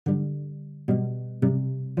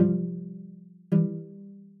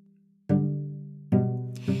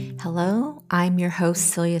Hello, I'm your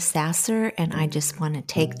host, Celia Sasser, and I just want to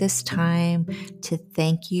take this time to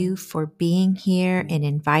thank you for being here and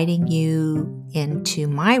inviting you into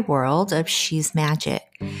my world of She's Magic.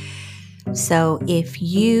 So, if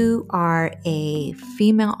you are a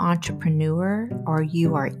female entrepreneur or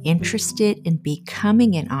you are interested in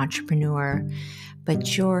becoming an entrepreneur,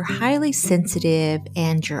 but you're highly sensitive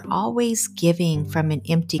and you're always giving from an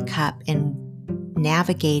empty cup and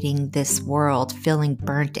navigating this world feeling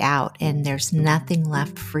burnt out and there's nothing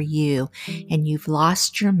left for you and you've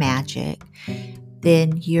lost your magic,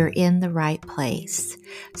 then you're in the right place.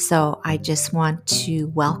 So I just want to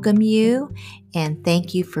welcome you and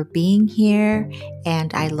thank you for being here.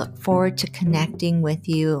 And I look forward to connecting with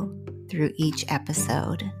you through each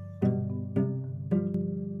episode.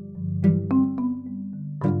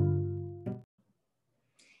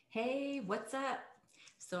 Hey, what's up?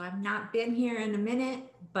 So I've not been here in a minute,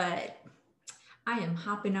 but I am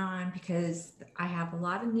hopping on because I have a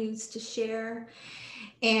lot of news to share.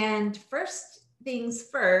 And first things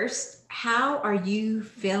first, how are you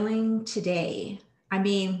feeling today? I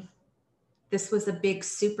mean, this was a big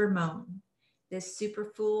super moon, this super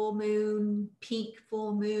full moon, pink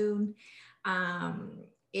full moon. Um,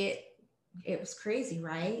 it it was crazy,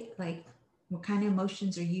 right? Like, what kind of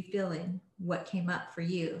emotions are you feeling? What came up for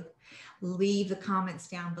you? Leave the comments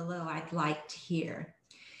down below. I'd like to hear.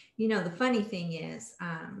 The funny thing is,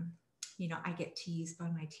 I get teased by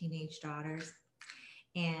my teenage daughters,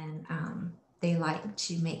 and they like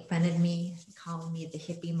to make fun of me, calling me the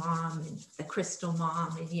hippie mom and the crystal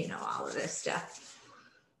mom, and all of this stuff.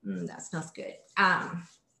 That smells good.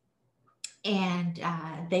 And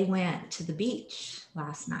they went to the beach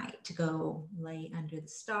last night to go lay under the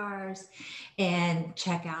stars and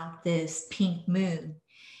check out this pink moon.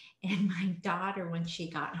 And my daughter, when she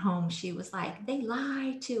got home, she was like, they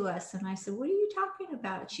lied to us. And I said, what are you talking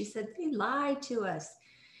about? She said, they lied to us.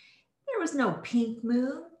 There was no pink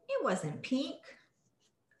moon. It wasn't pink.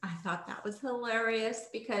 I thought that was hilarious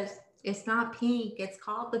because it's not pink. It's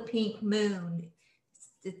called the pink moon.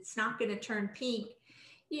 It's not going to turn pink,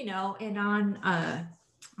 and on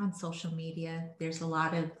social media, there's a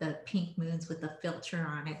lot of the pink moons with a filter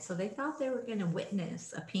on it. So they thought they were going to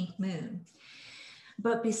witness a pink moon.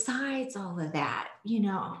 But besides all of that,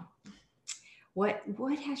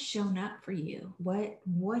 what has shown up for you?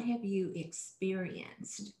 What have you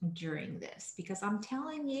experienced during this? Because I'm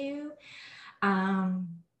telling you,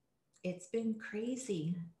 it's been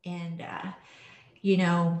crazy. And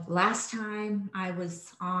last time I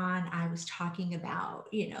was on, I was talking about,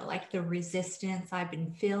 like the resistance I've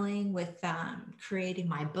been feeling with creating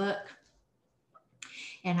my book.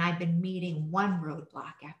 And I've been meeting one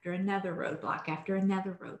roadblock after another roadblock after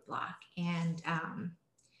another roadblock. And,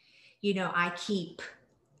 I keep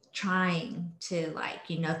trying to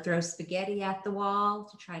throw spaghetti at the wall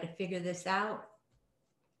to try to figure this out.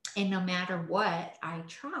 And no matter what I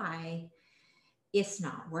try, it's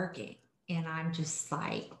not working. And I'm just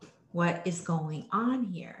like, what is going on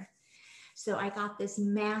here? So I got this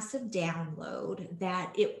massive download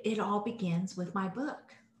that it all begins with my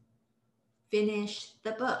book. Finish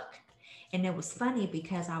the book. And it was funny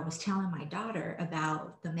because I was telling my daughter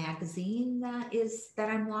about the magazine that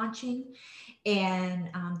I'm launching. And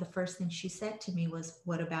the first thing she said to me was,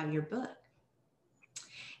 what about your book?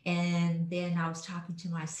 And then I was talking to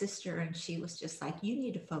my sister and she was just like, you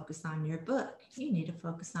need to focus on your book. You need to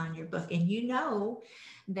focus on your book. And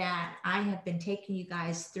that I have been taking you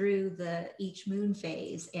guys through the each moon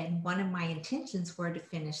phase. And one of my intentions were to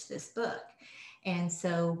finish this book. And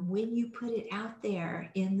so when you put it out there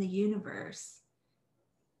in the universe,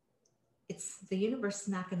 the universe is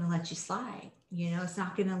not going to let you slide. It's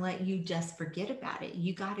not going to let you just forget about it.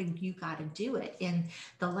 You got to do it. And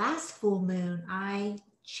the last full moon, I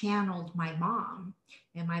channeled my mom,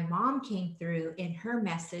 and my mom came through, and her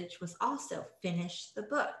message was also finish the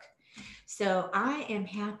book. So I am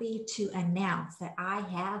happy to announce that I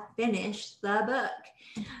have finished the book.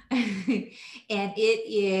 And it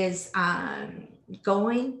is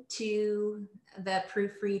going to the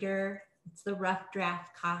proofreader. It's the rough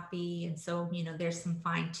draft copy. And so, there's some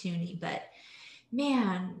fine tuning, but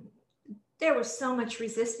man, there was so much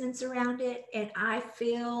resistance around it. And I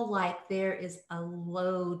feel like there is a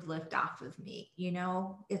load lift off of me.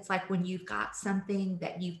 It's like when you've got something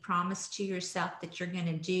that you've promised to yourself that you're going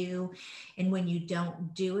to do. And when you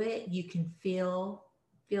don't do it, you can feel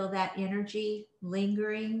that energy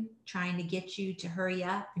lingering, trying to get you to hurry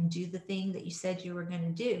up and do the thing that you said you were going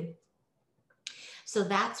to do. So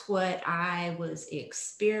that's what I was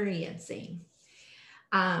experiencing.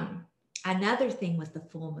 Another thing with the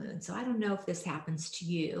full moon. So I don't know if this happens to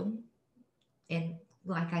you. And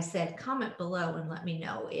like I said, comment below and let me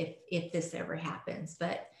know if this ever happens.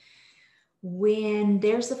 But when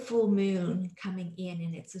there's a full moon coming in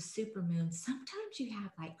and it's a super moon, sometimes you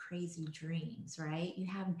have like crazy dreams, right? You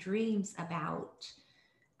have dreams about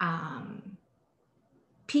um,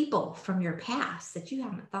 people from your past that you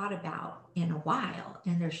haven't thought about in a while,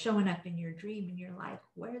 and they're showing up in your dream, and you're like,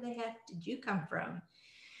 where the heck did you come from?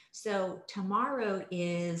 So, tomorrow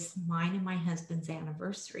is mine and my husband's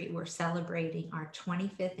anniversary. We're celebrating our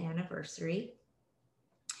 25th anniversary.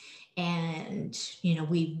 And, you know,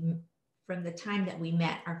 from the time that we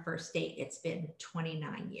met our first date, it's been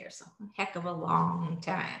 29 years. So a heck of a long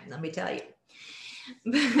time, let me tell you.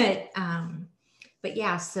 But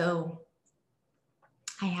yeah, so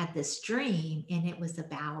I had this dream, and it was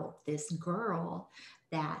about this girl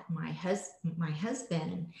that my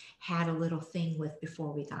husband had a little thing with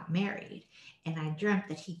before we got married. And I dreamt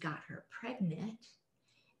that he got her pregnant.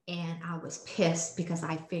 And I was pissed because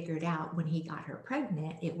I figured out when he got her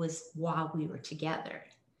pregnant, it was while we were together.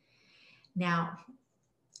 Now,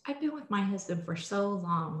 I've been with my husband for so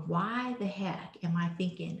long. Why the heck am I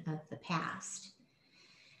thinking of the past?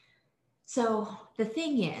 So the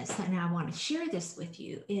thing is, and I want to share this with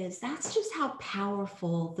you, is that's just how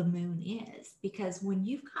powerful the moon is. Because when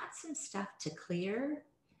you've got some stuff to clear,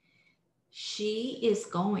 she is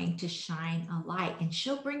going to shine a light, and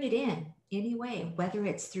she'll bring it in anyway, whether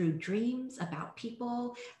it's through dreams about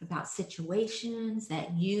people, about situations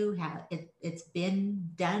that you have, it's been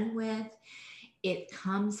done with. It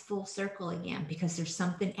comes full circle again because there's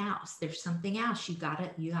something else. There's something else. You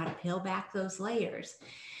gotta peel back those layers.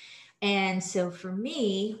 And so for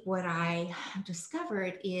me, what I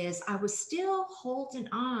discovered is I was still holding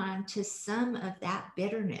on to some of that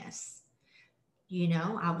bitterness. You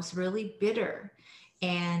know, I was really bitter.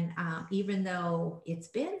 And even though it's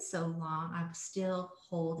been so long, I was still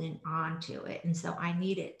holding on to it. And so I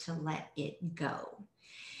needed to let it go.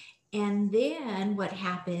 And then what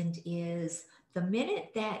happened is the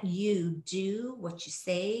minute that you do what you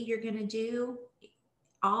say you're going to do,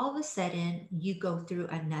 all of a sudden you go through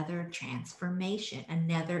another transformation,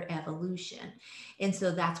 another evolution. And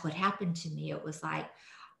so that's what happened to me. It was like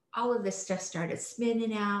all of this stuff started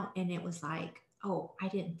spinning out, and it was like, oh, I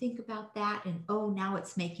didn't think about that. And oh, now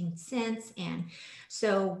it's making sense. And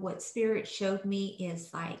so what spirit showed me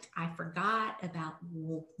is like, I forgot about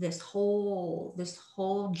this whole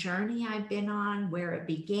journey I've been on, where it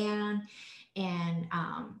began. And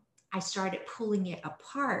I started pulling it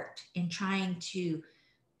apart and trying to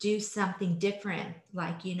do something different.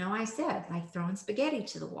 Like, I said, like throwing spaghetti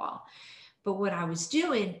to the wall. But what I was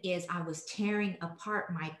doing is I was tearing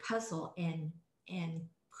apart my puzzle and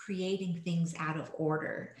creating things out of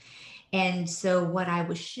order. And so what I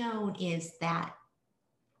was shown is that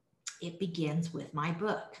it begins with my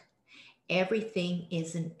book. Everything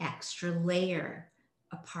is an extra layer,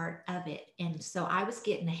 a part of it. And so I was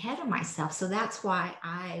getting ahead of myself. So that's why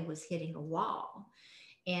I was hitting a wall.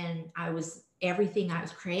 And everything I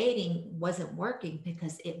was creating wasn't working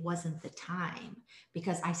because it wasn't the time,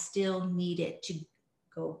 because I still needed to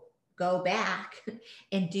go back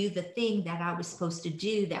and do the thing that I was supposed to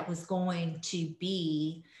do, that was going to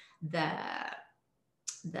be the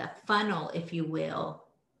funnel, if you will,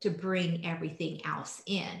 to bring everything else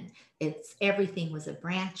in. Everything was a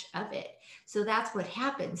branch of it. So that's what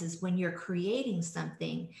happens is when you're creating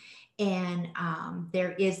something, and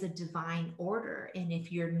there is a divine order. And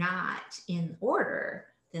if you're not in order,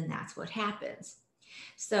 then that's what happens.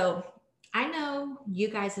 So I know you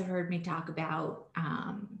guys have heard me talk about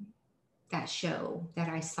that show that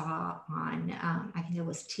I saw on, I think it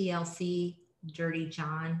was TLC, Dirty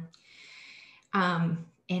John,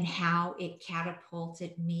 and how it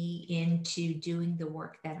catapulted me into doing the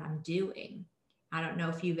work that I'm doing. I don't know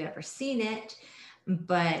if you've ever seen it,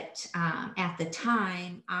 but at the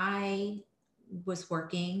time, I was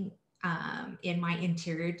working in my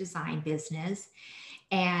interior design business,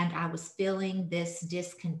 and I was feeling this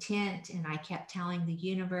discontent. And I kept telling the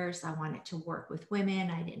universe I wanted to work with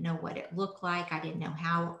women. I didn't know what it looked like. I didn't know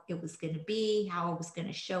how it was going to be, how I was going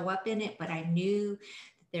to show up in it, but I knew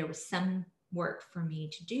that there was some work for me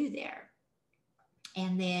to do there.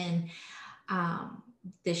 And then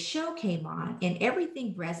the show came on, and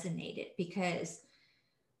everything resonated because,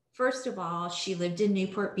 first of all, she lived in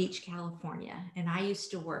Newport Beach, California, and I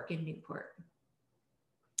used to work in Newport.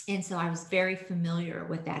 And so I was very familiar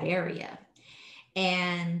with that area.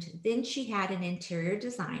 And then she had an interior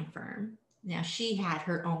design firm. Now, she had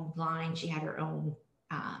her own line, she had her own,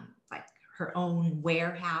 like her own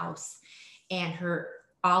warehouse, and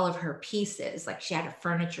all of her pieces. Like she had a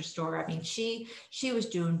furniture store. I mean, she was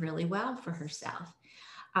doing really well for herself.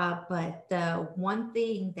 But the one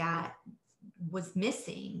thing that was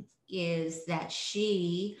missing is that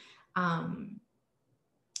she um,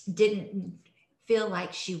 didn't feel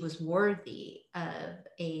like she was worthy of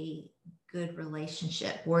a good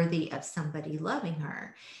relationship, worthy of somebody loving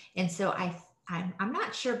her. And so I'm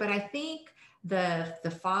not sure, but I think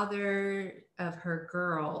the father of her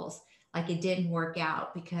girls, like it didn't work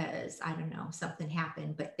out because I don't know, something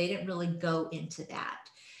happened, but they didn't really go into that.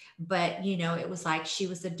 But it was like she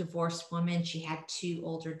was a divorced woman. She had two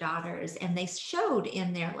older daughters, and they showed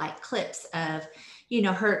in there like clips of,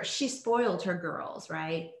 she spoiled her girls,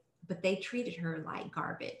 right? But they treated her like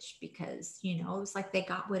garbage because it was like they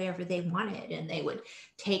got whatever they wanted, and they would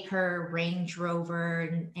take her Range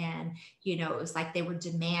Rover, and it was like they were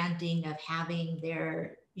demanding of having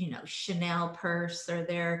their Chanel purse or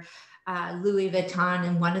their Louis Vuitton,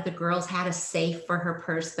 and one of the girls had a safe for her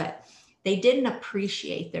purse, but they didn't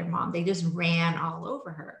appreciate their mom. They just ran all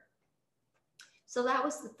over her. So that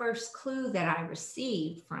was the first clue that I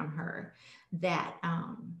received from her, that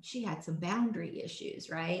she had some boundary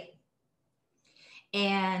issues, right?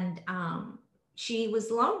 And she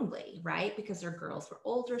was lonely, right? Because her girls were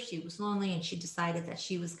older, she was lonely, and she decided that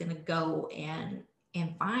she was going to go and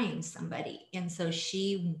find somebody. And so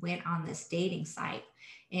she went on this dating site,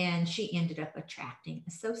 and she ended up attracting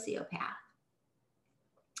a sociopath.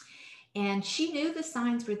 And she knew the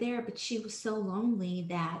signs were there, but she was so lonely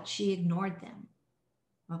that she ignored them.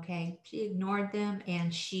 Okay. She ignored them,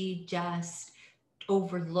 and she just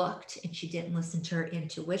overlooked, and she didn't listen to her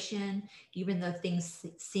intuition, even though things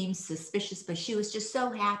seemed suspicious, but she was just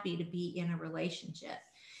so happy to be in a relationship.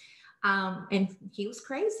 And he was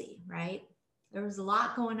crazy, right? There was a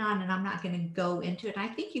lot going on, and I'm not going to go into it. I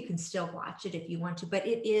think you can still watch it if you want to, but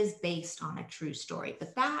it is based on a true story.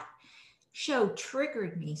 But that show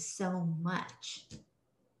triggered me so much.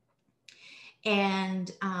 And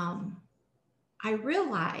I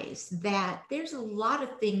realized that there's a lot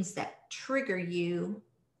of things that trigger you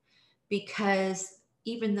because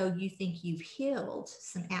even though you think you've healed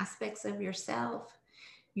some aspects of yourself,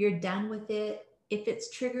 you're done with it. If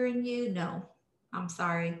it's triggering you, no, I'm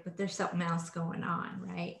sorry, but there's something else going on,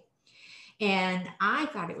 right? And I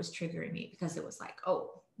thought it was triggering me because it was like,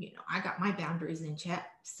 oh, I got my boundaries in check.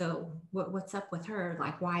 So what's up with her?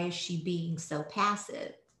 Like, why is she being so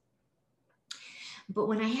passive? But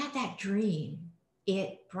when I had that dream,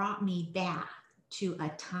 it brought me back to a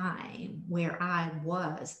time where I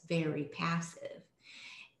was very passive,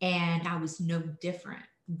 and I was no different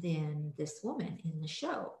than this woman in the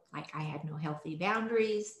show. Like, I had no healthy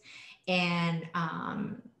boundaries. And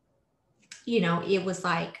it was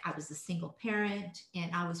like I was a single parent,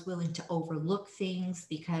 and I was willing to overlook things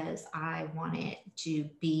because I wanted to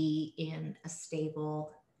be in a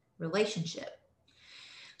stable relationship.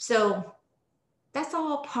 So that's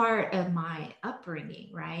all part of my upbringing,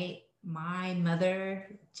 right? My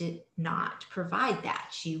mother did not provide that.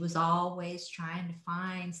 She was always trying to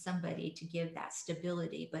find somebody to give that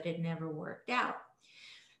stability, but it never worked out.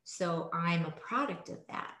 So I'm a product of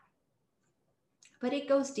that. But it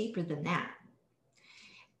goes deeper than that.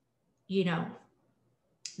 You know,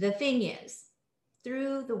 the thing is,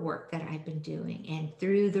 through the work that I've been doing and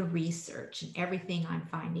through the research and everything I'm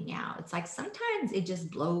finding out, it's like sometimes it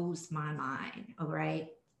just blows my mind, all right?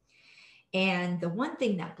 And the one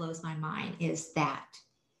thing that blows my mind is that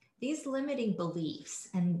these limiting beliefs,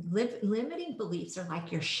 and limiting beliefs are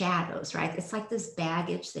like your shadows, right? It's like this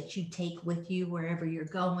baggage that you take with you wherever you're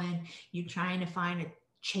going. You're trying to find a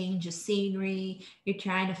change of scenery, you're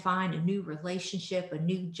trying to find a new relationship, a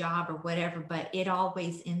new job, or whatever, but it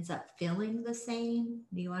always ends up feeling the same.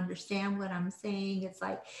 Do you understand what I'm saying? It's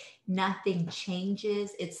like nothing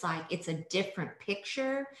changes. It's like it's a different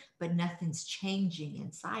picture, but nothing's changing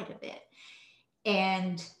inside of it.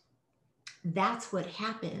 And that's what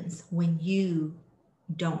happens when you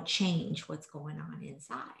don't change what's going on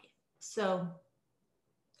inside. So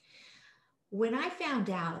when I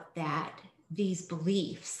found out that these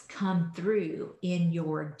beliefs come through in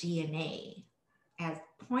your DNA as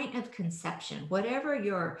point of conception, whatever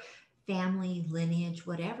your family lineage,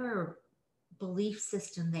 whatever belief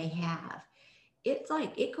system they have, it's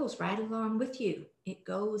like it goes right along with you. It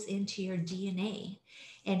goes into your DNA.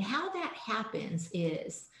 And how that happens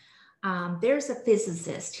is there's a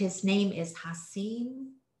physicist. His name is Hassim.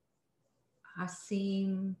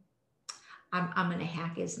 I'm going to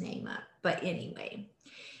hack his name up. But anyway,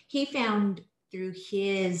 he found through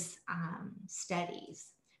his studies,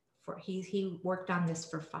 he worked on this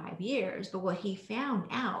for 5 years. But what he found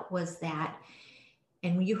out was that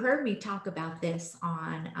And you heard me talk about this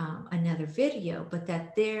on another video, but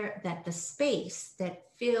that the space that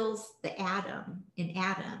fills the atom in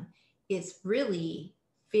atom is really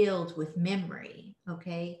filled with memory.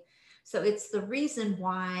 Okay. So it's the reason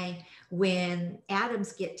why when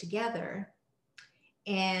atoms get together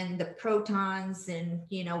and the protons and,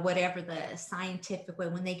 you know, whatever the scientific way,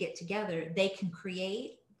 when they get together, they can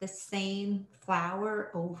create the same flower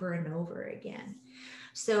over and over again.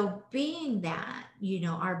 So being that, you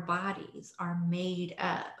know, our bodies are made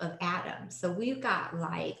up of atoms. So we've got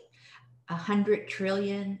like 100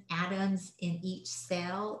 trillion atoms in each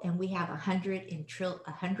cell, and we have 100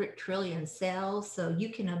 trillion cells. So you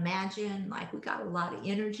can imagine, like, we got a lot of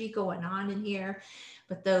energy going on in here,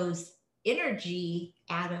 but those energy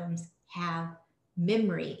atoms have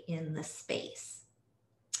memory in the space.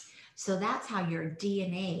 So that's how your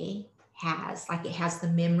DNA has, like, it has the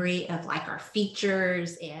memory of like our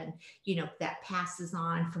features, and, you know, that passes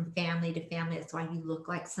on from family to family. That's why you look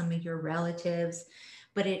like some of your relatives.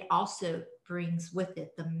 But it also brings with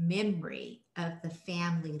it the memory of the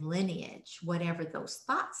family lineage, whatever those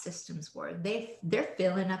thought systems were. They're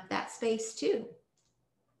filling up that space too.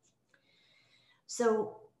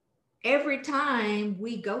 So every time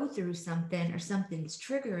we go through something or something's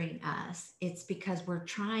triggering us, it's because we're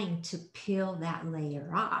trying to peel that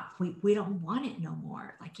layer off. We don't want it no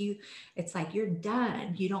more. Like it's like you're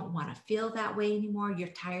done. You don't want to feel that way anymore. You're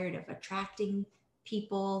tired of attracting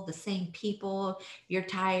people, the same people. You're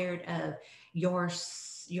tired of your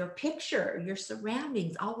picture, your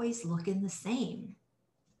surroundings always looking the same.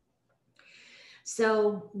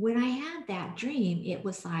 So when I had that dream, it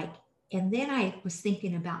was like, and then I was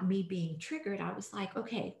thinking about me being triggered. I was like,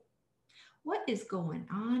 okay, what is going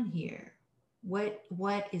on here? What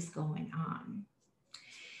is going on?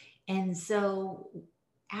 And so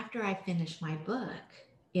after I finished my book,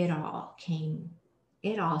 it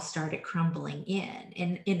all started crumbling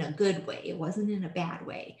in a good way. It wasn't in a bad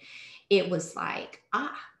way. It was like,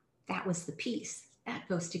 that was the piece that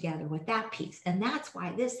goes together with that piece. And that's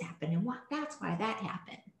why this happened. And that's why that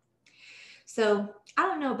happened. So I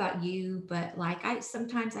don't know about you, but like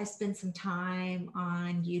sometimes I spend some time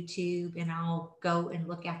on YouTube and I'll go and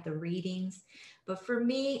look at the readings. But for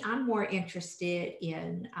me, I'm more interested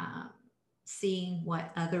in seeing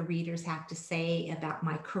what other readers have to say about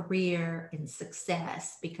my career and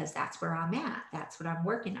success, because that's where I'm at. That's what I'm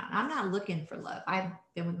working on. I'm not looking for love. I've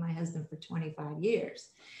been with my husband for 25 years.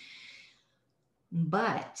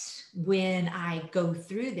 But when I go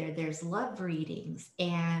through there's love readings,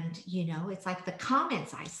 and, you know, it's like the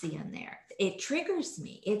comments I see in there, it triggers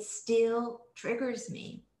me. It still triggers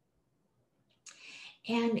me.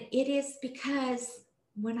 And it is because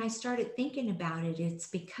when I started thinking about it, it's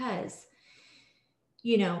because,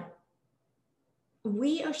 you know,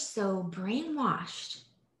 we are so brainwashed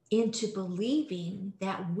into believing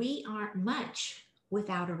that we aren't much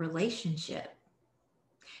without a relationship.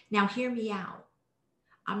 Now, hear me out.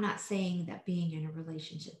 I'm not saying that being in a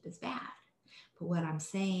relationship is bad, but what I'm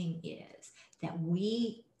saying is that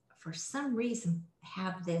we, for some reason,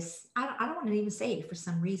 have this. I don't want to even say for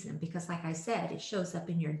some reason, because like I said, it shows up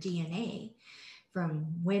in your DNA from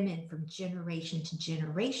women from generation to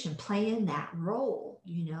generation, playing that role,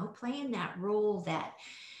 you know, playing that role that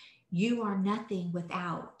you are nothing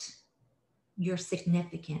without your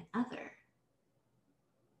significant other.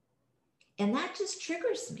 And that just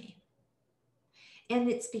triggers me. And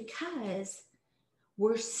it's because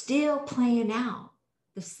we're still playing out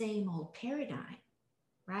the same old paradigm,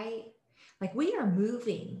 right? Like, we are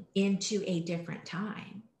moving into a different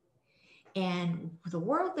time. And the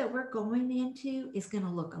world that we're going into is going to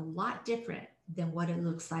look a lot different than what it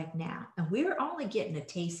looks like now. And we're only getting a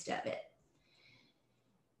taste of it.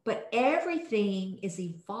 But everything is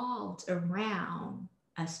evolved around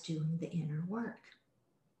us doing the inner work.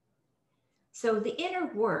 So the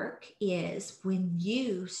inner work is when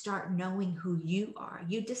you start knowing who you are.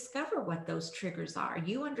 You discover what those triggers are.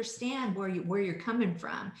 You understand where you're coming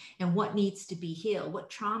from and what needs to be healed, what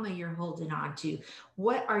trauma you're holding on to,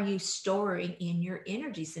 what are you storing in your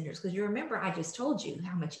energy centers? Because you remember, I just told you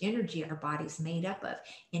how much energy our body's made up of,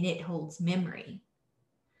 and it holds memory.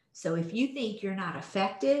 So if you think you're not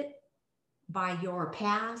affected by your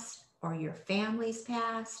past or your family's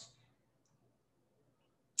past,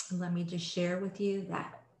 let me just share with you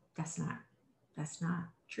that that's not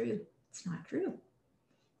true. It's not true.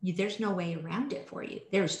 There's no way around it for you.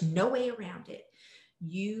 There's no way around it.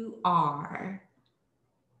 You are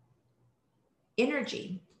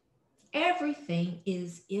energy. Everything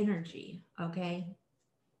is energy, okay?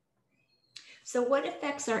 So what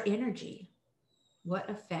affects our energy? What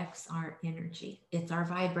affects our energy? It's our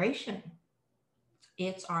vibration.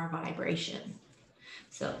 It's our vibration.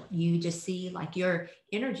 So you just see like your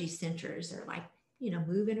energy centers are like,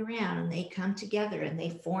 moving around, and they come together and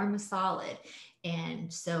they form a solid.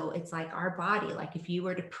 And so it's like our body, like if you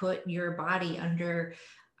were to put your body under,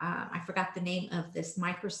 I forgot the name of this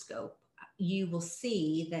microscope, you will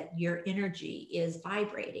see that your energy is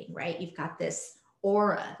vibrating, right? You've got this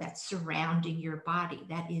aura that's surrounding your body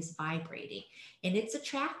that is vibrating, and it's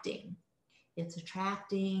attracting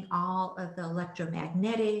all of the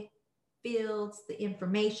electromagnetic fields, the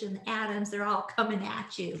information, the atoms, they're all coming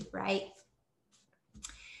at you, right?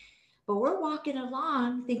 But we're walking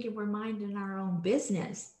along thinking we're minding our own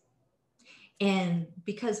business. And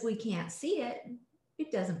because we can't see it,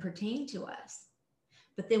 it doesn't pertain to us.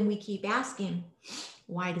 But then we keep asking,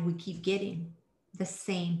 why do we keep getting the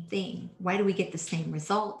same thing? Why do we get the same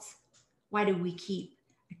results? Why do we keep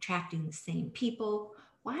attracting the same people?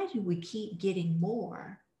 Why do we keep getting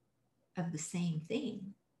more of the same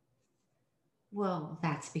thing? Well,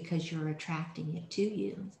 that's because you're attracting it to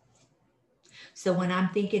you. So when I'm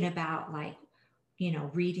thinking about like,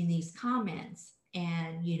 reading these comments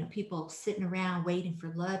and, people sitting around waiting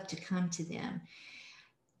for love to come to them,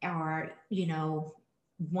 or,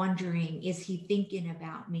 wondering, is he thinking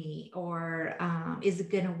about me, or is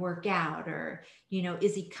it going to work out, or,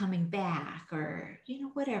 is he coming back, or,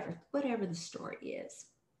 whatever the story is.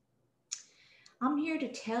 I'm here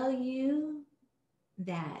to tell you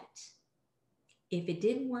that if it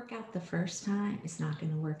didn't work out the first time, it's not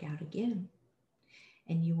going to work out again.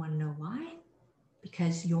 And you want to know why?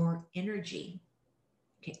 Because your energy.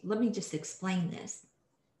 Okay, let me just explain this.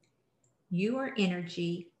 Your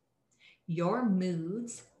energy, your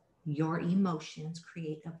moods, your emotions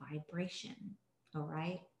create a vibration, all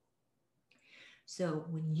right? So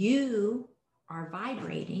when you are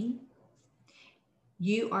vibrating,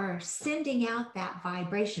 you are sending out that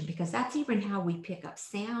vibration, because that's even how we pick up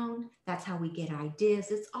sound. That's how we get ideas.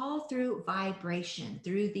 It's all through vibration,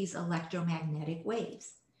 through these electromagnetic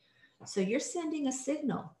waves. So you're sending a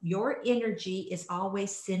signal. Your energy is always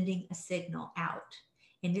sending a signal out,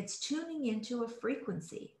 and it's tuning into a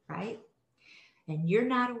frequency, right? And you're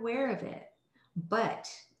not aware of it, but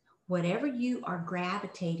whatever you are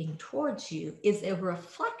gravitating towards you is a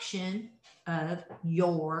reflection of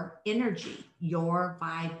your energy, your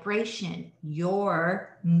vibration,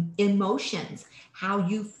 your emotions, how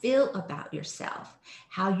you feel about yourself,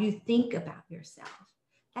 how you think about yourself.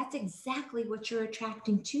 That's exactly what you're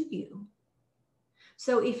attracting to you.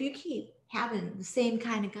 So if you keep having the same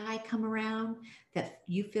kind of guy come around that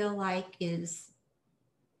you feel like is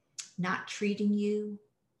not treating you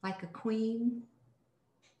like a queen,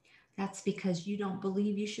 that's because you don't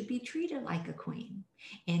believe you should be treated like a queen.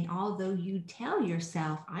 And although you tell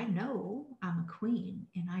yourself, I know I'm a queen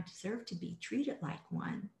and I deserve to be treated like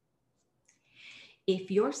one, if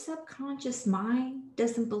your subconscious mind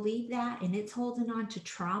doesn't believe that and it's holding on to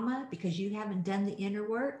trauma because you haven't done the inner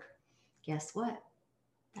work, guess what?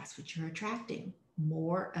 That's what you're attracting.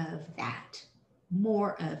 More of that.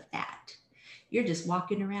 More of that. You're just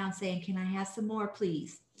walking around saying, can I have some more,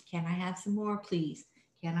 please? Can I have some more, please?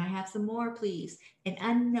 Can I have some more, please? And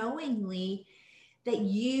unknowingly, that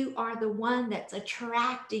you are the one that's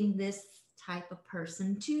attracting this type of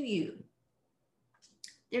person to you.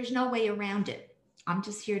 There's no way around it. I'm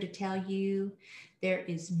just here to tell you there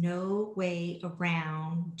is no way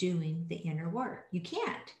around doing the inner work. You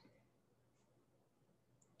can't.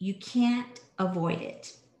 You can't avoid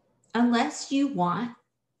it unless you want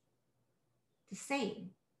the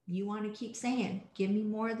same. You want to keep saying, give me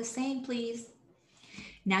more of the same, please.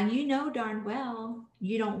 Now, you know darn well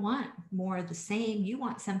you don't want more of the same. You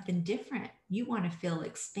want something different. You want to feel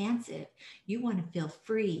expansive. You want to feel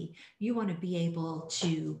free. You want to be able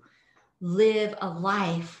to live a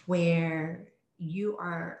life where you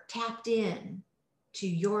are tapped in to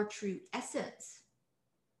your true essence.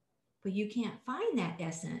 But you can't find that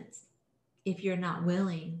essence if you're not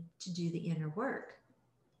willing to do the inner work.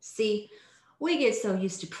 See, we get so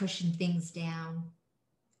used to pushing things down.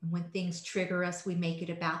 And when things trigger us, we make it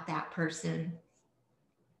about that person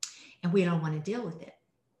and we don't want to deal with it.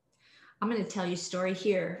 I'm going to tell you a story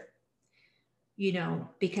here,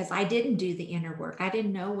 because I didn't do the inner work. I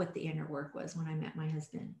didn't know what the inner work was when I met my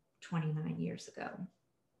husband 29 years ago.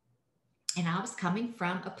 And I was coming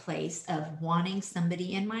from a place of wanting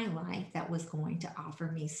somebody in my life that was going to offer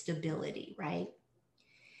me stability, right?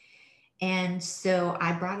 And so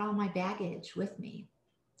I brought all my baggage with me.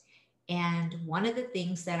 And one of the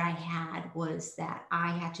things that I had was that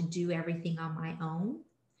I had to do everything on my own,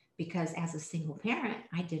 because as a single parent,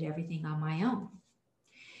 I did everything on my own.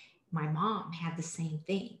 my mom had the same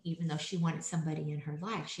thing. Even though she wanted somebody in her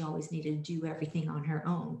life, she always needed to do everything on her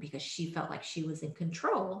own because she felt like she was in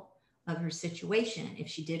control of her situation if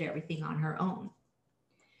she did everything on her own.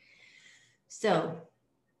 So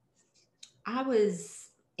I was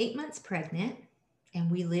 8 months pregnant, and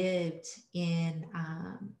we lived in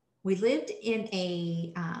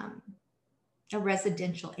a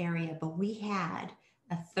residential area, but we had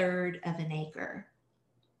a third of an acre.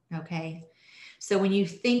 Okay. So when you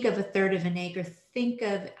think of a third of an acre, think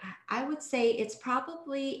of, I would say it's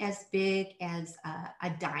probably as big as a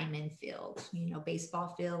diamond field,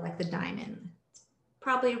 baseball field, like the diamond.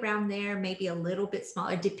 Probably around there, maybe a little bit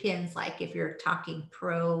smaller. It depends, like if you're talking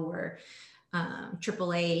pro or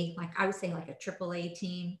AAA, like I would say like a AAA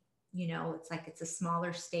team, it's like it's a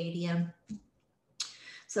smaller stadium.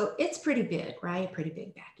 So it's pretty big, right? Pretty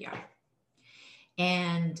big backyard.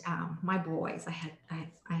 And my boys, I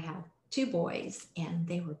had two boys, and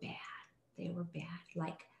they were bad. They were bad.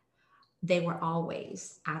 Like they were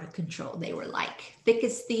always out of control. They were like thick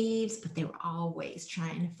as thieves, but they were always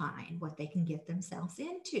trying to find what they can get themselves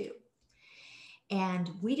into.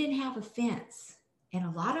 And we didn't have a fence. And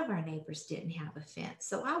a lot of our neighbors didn't have a fence.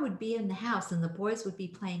 So I would be in the house and the boys would be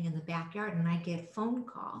playing in the backyard, and I'd get a phone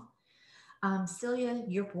call. Celia,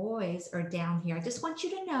 your boys are down here. I just want you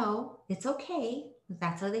to know it's okay.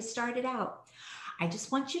 That's how they started out. I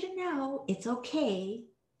just want you to know it's okay.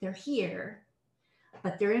 They're here,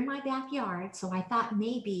 but they're in my backyard. So I thought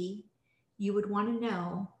maybe you would want to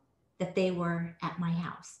know that they were at my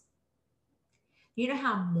house. You know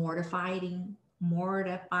how mortifying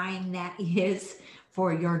that is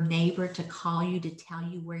for your neighbor to call you to tell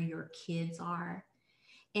you where your kids are.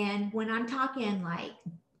 And when I'm talking like,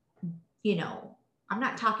 I'm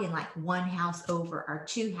not talking like one house over or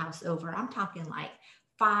two house over. I'm talking like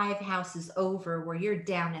five houses over where you're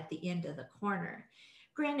down at the end of the corner.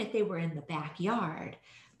 Granted, they were in the backyard,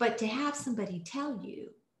 but to have somebody tell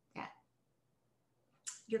you that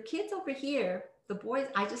your kids over here, the boys,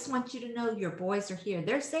 I just want you to know your boys are here.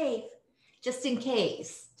 They're safe, just in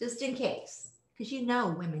case, because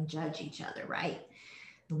women judge each other, right?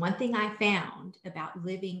 The one thing I found about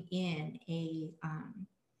living in a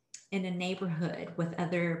neighborhood with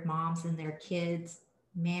other moms and their kids,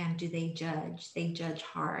 man, do they judge. They judge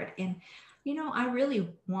hard. And, I really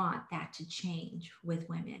want that to change with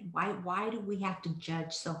women. Why do we have to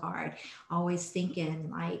judge so hard? Always thinking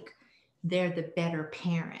like they're the better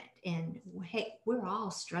parent. And hey, we're all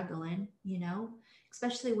struggling,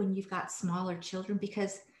 especially when you've got smaller children,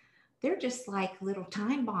 because they're just like little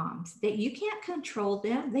time bombs that you can't control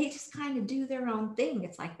them. They just kind of do their own thing.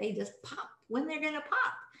 It's like they just pop when they're going to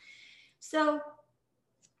pop. So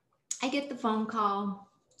I get the phone call.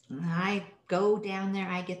 I go down there.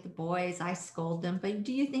 I get the boys. I scold them. But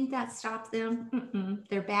do you think that stops them? Mm-mm.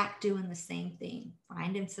 They're back doing the same thing,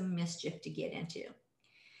 finding some mischief to get into.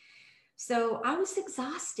 So I was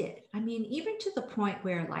exhausted. I mean, even to the point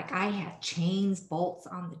where like I had chains, bolts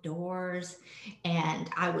on the doors, and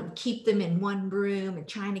I would keep them in one room and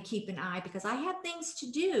trying to keep an eye because I had things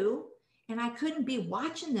to do and I couldn't be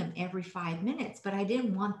watching them every 5 minutes, but I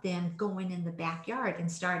didn't want them going in the backyard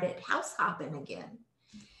and started house hopping again.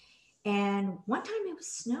 And one time it was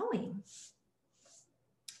snowing,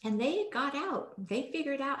 and they got out. They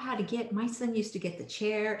figured out how to get, my son used to get the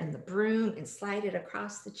chair and the broom and slide it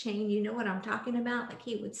across the chain. You know what I'm talking about? Like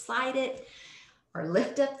he would slide it or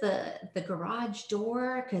lift up the garage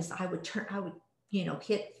door, because I would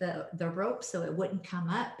hit the rope so it wouldn't come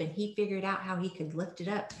up. And he figured out how he could lift it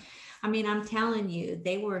up. I mean, I'm telling you,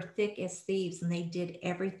 they were thick as thieves and they did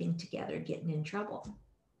everything together, getting in trouble.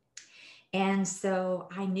 And so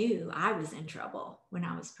I knew I was in trouble when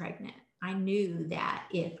I was pregnant. I knew that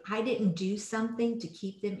if I didn't do something to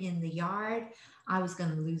keep them in the yard, I was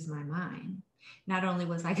going to lose my mind. Not only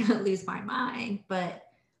was I going to lose my mind, but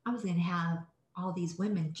I was going to have all these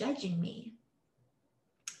women judging me.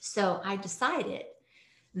 So I decided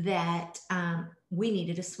that we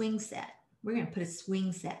needed a swing set. We're going to put a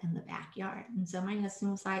swing set in the backyard. And so my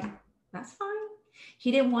husband was like, that's fine.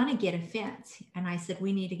 He didn't want to get a fence. And I said,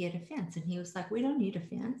 we need to get a fence. And he was like, we don't need a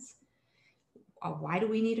fence. Why do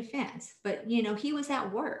we need a fence? But, he was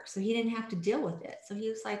at work, so he didn't have to deal with it. So he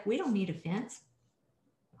was like, we don't need a fence.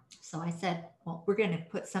 So I said, well, we're going to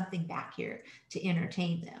put something back here to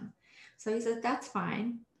entertain them. So he said, that's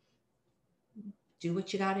fine. Do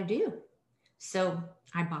what you got to do. So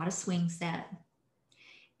I bought a swing set.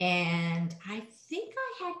 And I think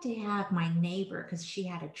I had to have my neighbor, because she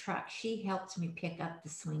had a truck, she helped me pick up the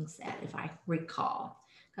swing set, if I recall.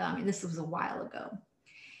 I mean, this was a while ago.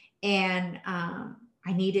 And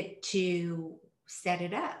I needed to set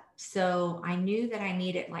it up. So I knew that I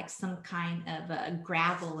needed like some kind of a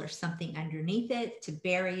gravel or something underneath it to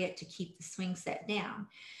bury it to keep the swing set down.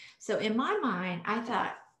 So in my mind, I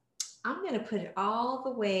thought, I'm going to put it all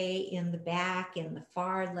the way in the back in the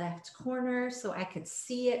far left corner so I could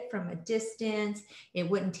see it from a distance. It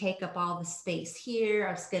wouldn't take up all the space here.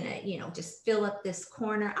 I was going to, just fill up this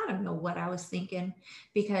corner. I don't know what I was thinking,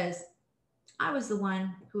 because I was the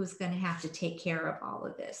one who was going to have to take care of all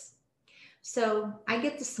of this. So I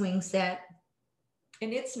get the swing set,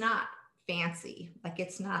 and it's not fancy. Like,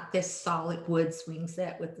 it's not this solid wood swing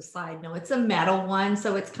set with the slide. No, it's a metal one.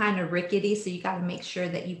 So it's kind of rickety. So you got to make sure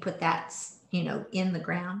that you put that, in the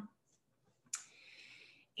ground.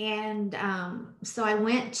 And so I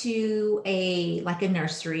went to a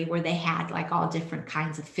nursery where they had like all different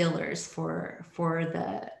kinds of fillers for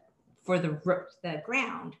the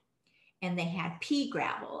ground. And they had pea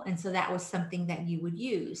gravel. And so that was something that you would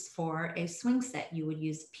use for a swing set. You would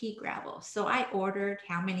use pea gravel. So I ordered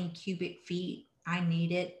how many cubic feet I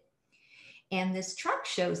needed. And this truck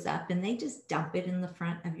shows up and they just dump it in the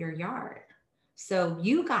front of your yard. So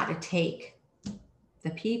you got to take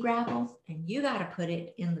the pea gravel and you got to put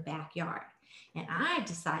it in the backyard. And I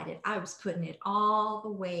decided I was putting it all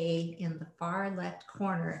the way in the far left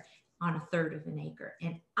corner on 1/3 of an acre.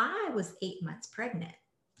 And I was 8 months pregnant.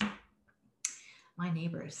 My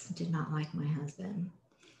neighbors did not like my husband.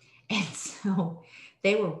 And so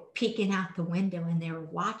they were peeking out the window and they were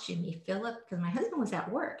watching me fill up, because my husband was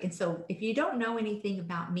at work. And so if you don't know anything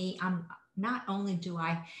about me, I'm not only do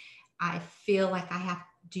I feel like I have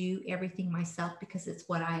to do everything myself because it's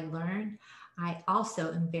what I learned, I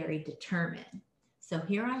also am very determined. So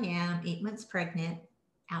here I am, 8 months pregnant,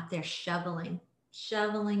 out there shoveling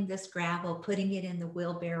this gravel, putting it in the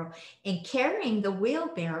wheelbarrow and carrying the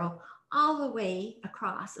wheelbarrow all the way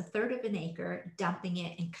across 1/3 of an acre, dumping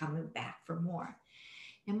it and coming back for more.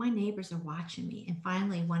 And my neighbors are watching me. And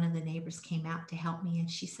finally, one of the neighbors came out to help me.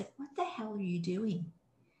 And she said, "What the hell are you doing?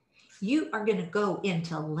 You are going to go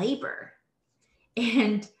into labor."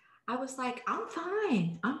 And I was like, I'm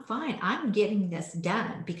fine. I'm getting this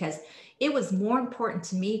done, because it was more important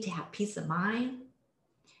to me to have peace of mind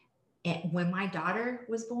when my daughter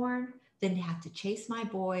was born than to have to chase my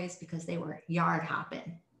boys because they were yard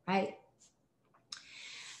hopping, right?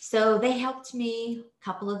 So they helped me. A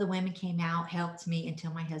couple of the women came out, helped me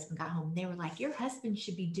until my husband got home. They were like, "Your husband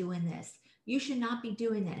should be doing this. You should not be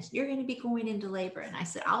doing this. You're going to be going into labor." And I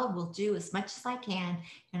said, I will do as much as I can,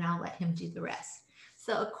 and I'll let him do the rest.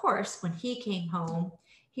 So of course, when he came home,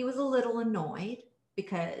 he was a little annoyed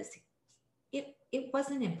because it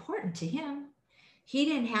wasn't important to him. He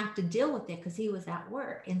didn't have to deal with it because he was at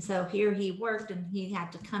work. And so here he worked and he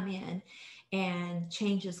had to come in and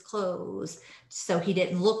change his clothes so he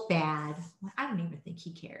didn't look bad. I don't even think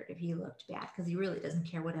he cared if he looked bad, because he really doesn't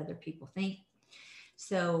care what other people think.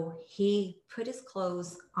 So he put his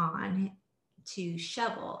clothes on to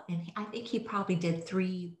shovel, and I think he probably did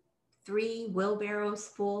three wheelbarrows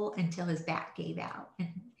full until his back gave out,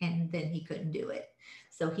 and then he couldn't do it.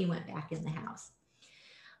 So he went back in the house.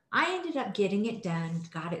 I ended up getting it done,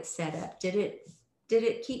 got it set up. Did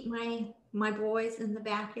it keep my boys in the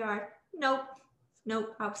backyard? Nope.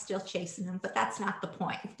 I was still chasing them, but that's not the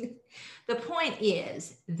point. The point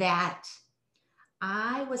is that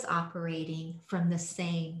I was operating from the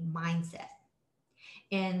same mindset.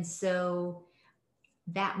 And so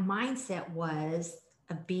that mindset was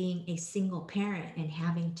of being a single parent and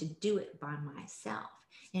having to do it by myself.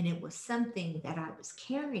 And it was something that I was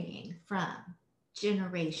carrying from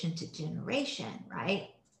generation to generation, right?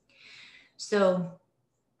 So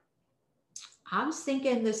I was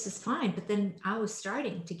thinking this is fine, but then I was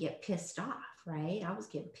starting to get pissed off, right? I was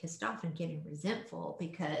getting pissed off and getting resentful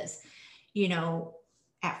because,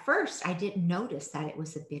 at first I didn't notice that it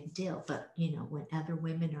was a big deal, but when other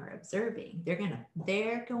women are observing, they're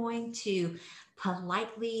going to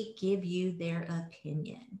politely give you their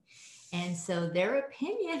opinion. And so their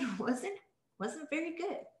opinion wasn't very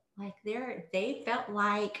good. Like they felt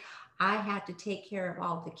like I had to take care of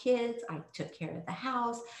all the kids. I took care of the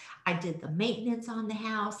house. I did the maintenance on the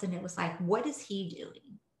house. And it was like, what is he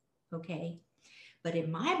doing? Okay. But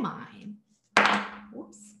in my mind,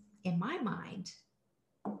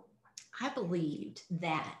 I believed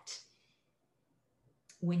that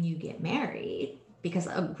when you get married, because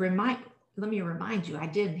let me remind you, I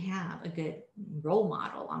didn't have a good role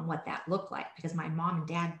model on what that looked like, because my mom and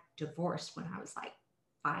dad divorced when I was like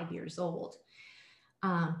 5 years old.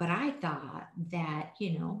 But I thought that,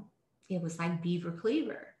 it was like Beaver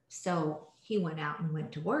Cleaver. So he went out and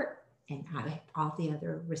went to work, and all the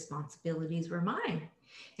other responsibilities were mine.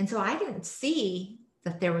 And so I didn't see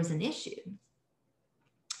that there was an issue.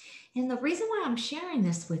 And the reason why I'm sharing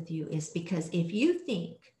this with you is because if you're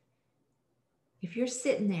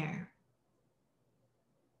sitting there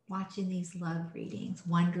watching these love readings,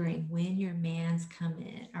 wondering when your man's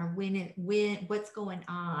coming or what's going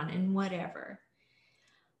on and whatever,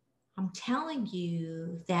 I'm telling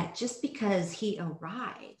you that just because he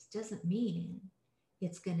arrives doesn't mean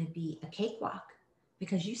it's going to be a cakewalk,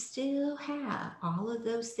 because you still have all of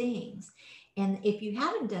those things. And if you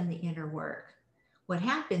haven't done the inner work, what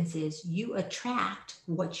happens is you attract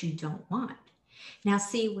what you don't want. Now,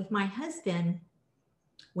 see, with my husband,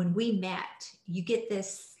 when we met, you get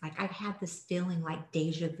this, like, I've had this feeling like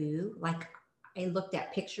deja vu. Like, I looked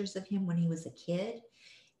at pictures of him when he was a kid,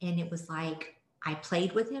 and it was like I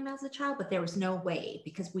played with him as a child, but there was no way,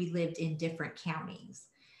 because we lived in different counties,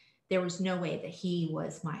 there was no way that he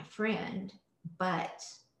was my friend. But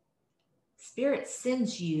Spirit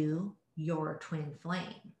sends you your twin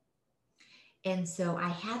flame. And so I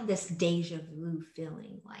had this deja vu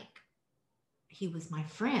feeling like he was my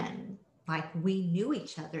friend, like we knew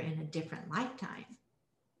each other in a different lifetime.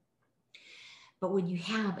 But when you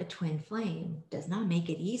have a twin flame, it does not make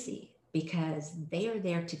it easy, because they are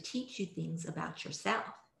there to teach you things about yourself.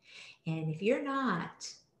 And if you're not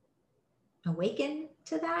awakened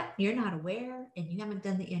to that, you're not aware, and you haven't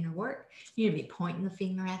done the inner work, you're going to be pointing the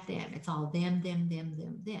finger at them. It's all them, them, them,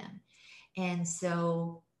 them, them. And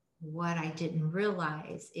so what I didn't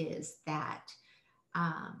realize is that,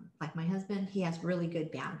 like my husband, he has really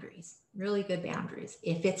good boundaries, really good boundaries.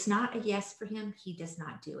 If it's not a yes for him, he does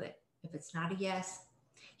not do it. If it's not a yes,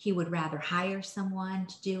 he would rather hire someone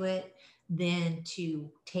to do it than to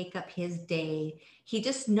take up his day. He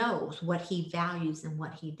just knows what he values and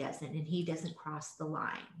what he doesn't, and he doesn't cross the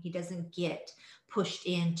line. He doesn't get pushed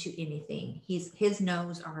into anything. His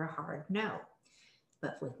no's are a hard no.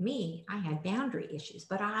 But with me, I had boundary issues,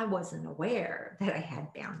 but I wasn't aware that I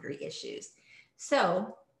had boundary issues.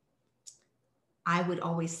 So I would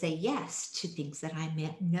always say yes to things that I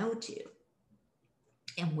meant no to,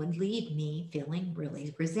 and would leave me feeling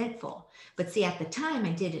really resentful. But see, at the time,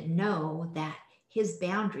 I didn't know that his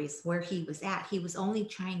boundaries, where he was at, he was only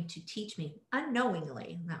trying to teach me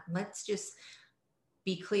unknowingly. Now, let's just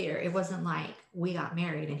be clear. It wasn't like we got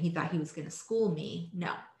married and he thought he was going to school me.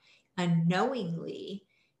 No, unknowingly,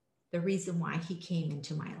 the reason why he came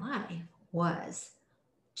into my life was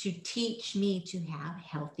to teach me to have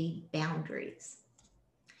healthy boundaries.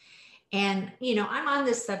 And, I'm on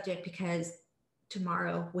this subject because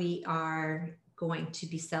tomorrow we are going to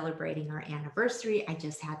be celebrating our anniversary. I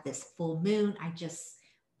just had this full moon. I just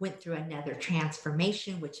went through another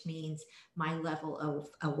transformation, which means my level of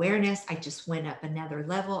awareness, I just went up another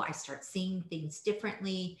level. I start seeing things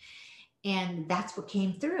differently. And that's what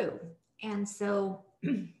came through. And so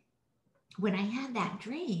when I had that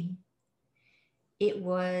dream, it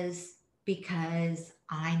was because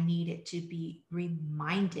I needed to be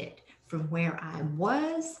reminded from where I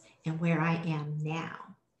was and where I am now,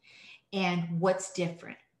 and what's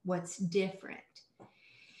different.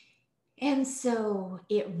 And so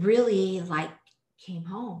it really came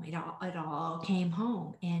home. It all came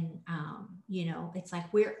home. And, it's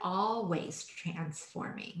like we're always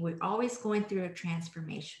transforming. We're always going through a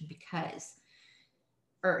transformation, because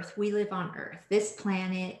Earth, we live on Earth. This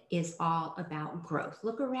planet is all about growth.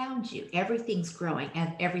 Look around you. Everything's growing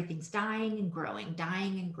and everything's dying and growing,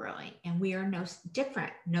 And we are no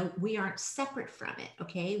different. No, we aren't separate from it.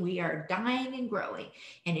 Okay. We are dying and growing.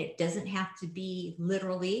 And it doesn't have to be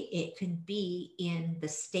literally, it can be in the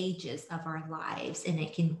stages of our lives, and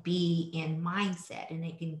it can be in mindset, and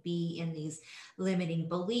it can be in these limiting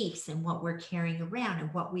beliefs and what we're carrying around,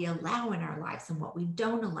 and what we allow in our lives and what we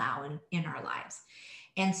don't allow in our lives.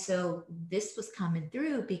 And so this was coming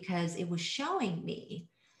through because it was showing me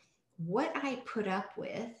what I put up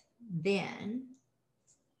with then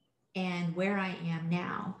and where I am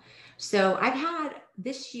now. So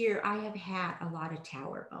this year, I have had a lot of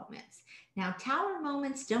tower moments. Now, tower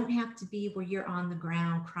moments don't have to be where you're on the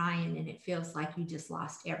ground crying and it feels like you just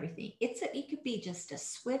lost everything. It could be just a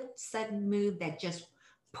swift, sudden move that just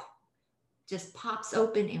pops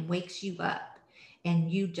open and wakes you up.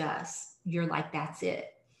 And you're like, that's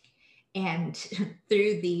it. And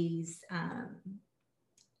through these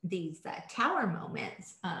tower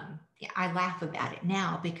moments, I laugh about it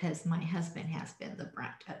now because my husband has been the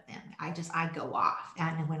brunt of them. I go off,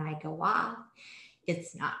 and when I go off,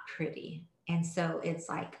 it's not pretty. And so it's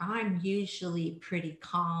like I'm usually pretty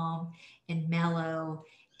calm and mellow,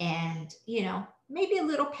 and maybe a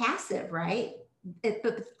little passive, right?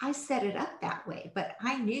 But I set it up that way. But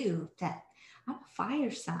I knew that I'm a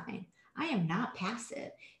fire sign. I am not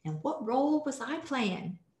passive. And what role was I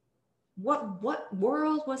playing? what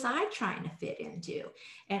world was I trying to fit into?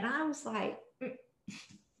 And I was like,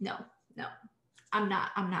 no, no, I'm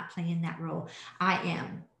not playing that role. I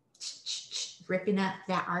am ripping up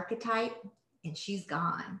that archetype, and she's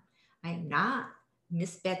gone. I am not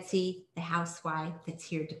Miss Betsy, the housewife that's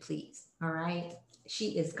here to please. All right.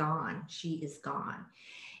 She is gone. She is gone.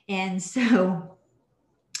 And so,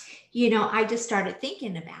 I just started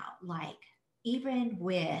thinking about, like, even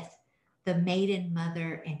with the maiden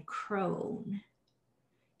mother and crone,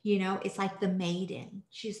 it's like the maiden.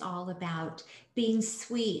 She's all about being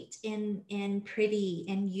sweet and pretty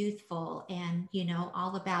and youthful, and,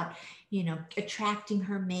 all about, attracting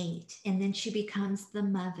her mate. And then she becomes the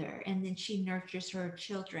mother, and then she nurtures her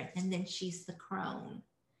children, and then she's the crone.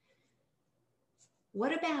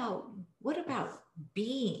 What about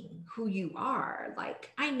being who you are?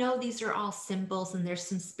 Like, I know these are all symbols and there's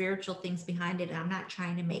some spiritual things behind it, and I'm not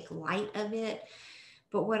trying to make light of it.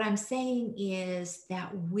 But what I'm saying is that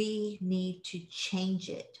we need to change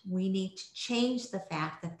it. We need to change the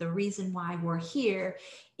fact that the reason why we're here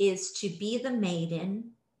is to be the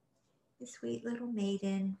maiden, the sweet little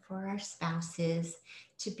maiden for our spouses,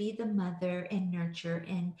 to be the mother and nurture,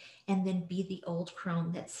 and then be the old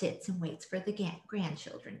crone that sits and waits for the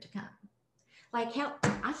grandchildren to come. Like, hell,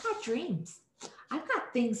 I've got dreams. I've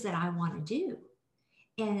got things that I want to do.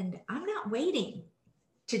 And I'm not waiting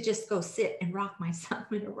to just go sit and rock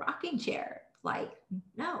myself in a rocking chair. Like,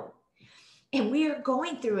 no. And we are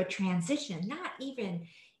going through a transition, not even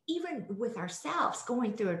with ourselves,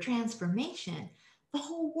 going through a transformation. The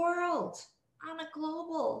whole world on a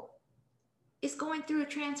global is going through a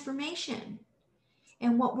transformation.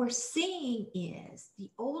 And what we're seeing is the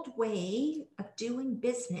old way of doing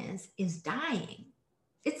business is dying.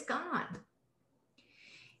 It's gone.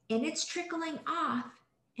 And it's trickling off.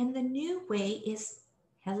 And the new way is,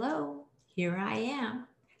 hello, here I am.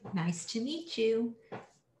 Nice to meet you.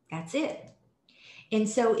 That's it. And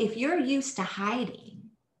so if you're used to hiding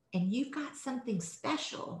and you've got something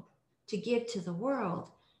special to give to the world,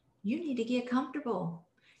 you need to get comfortable.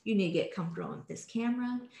 You need to get comfortable with this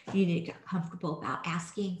camera. You need to get comfortable about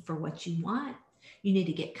asking for what you want. You need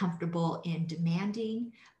to get comfortable in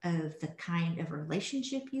demanding of the kind of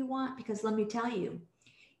relationship you want. Because let me tell you,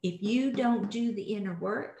 if you don't do the inner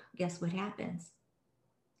work, guess what happens?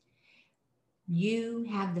 You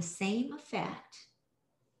have the same effect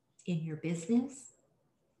in your business,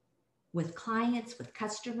 with clients, with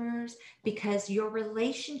customers, because your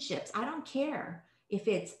relationships, I don't care if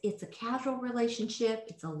it's a casual relationship,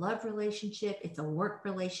 it's a love relationship, it's a work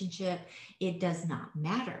relationship, it does not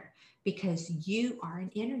matter, because you are an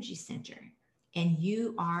energy center and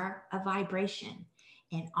you are a vibration,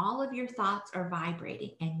 and all of your thoughts are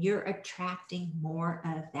vibrating, and you're attracting more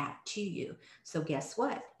of that to you. So guess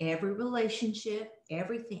what? Every relationship,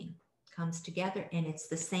 everything comes together, and it's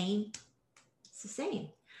the same. It's the same.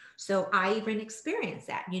 So I even experienced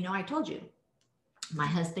that. I told you, my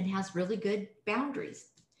husband has really good boundaries.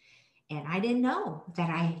 And I didn't know that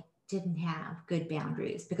I didn't have good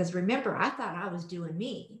boundaries, because remember, I thought I was doing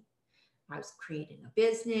me. I was creating a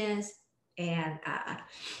business, and,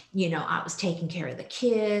 I was taking care of the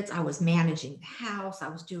kids. I was managing the house. I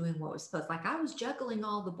was doing what was supposed, like, I was juggling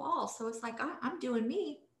all the balls. So it's like, I'm doing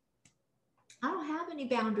me. I don't have any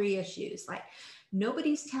boundary issues. Like,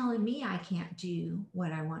 nobody's telling me I can't do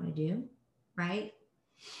what I want to do, right?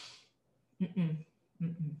 Mm-mm,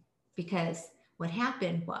 mm-mm. Because what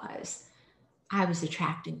happened was I was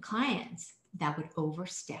attracting clients that would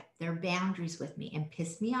overstep their boundaries with me and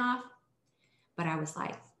piss me off. But I was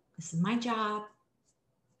like, this is my job.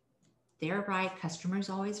 They're right.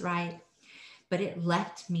 Customer's always right. But it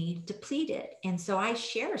left me depleted. And so I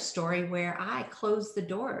share a story where I closed the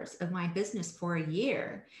doors of my business for a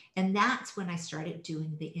year. And that's when I started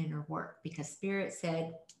doing the inner work, because Spirit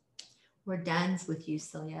said, we're done with you,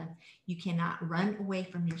 Celia. You cannot run away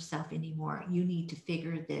from yourself anymore. You need to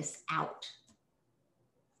figure this out.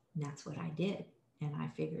 And that's what I did. And I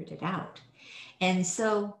figured it out. And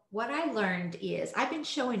so what I learned is, I've been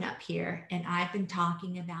showing up here and I've been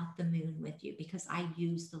talking about the moon with you, because I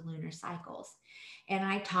use the lunar cycles, and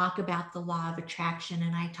I talk about the law of attraction,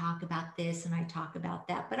 and I talk about this and I talk about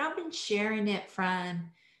that, but I've been sharing it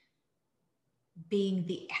from being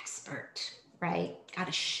the expert, right? Got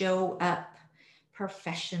to show up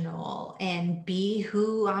professional and be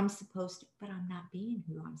who I'm supposed to, but I'm not being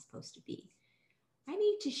who I'm supposed to be. I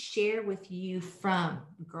need to share with you from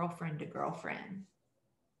girlfriend to girlfriend.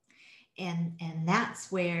 And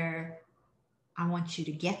that's where I want you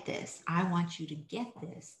to get this. I want you to get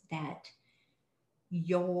this, that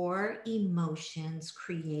Your emotions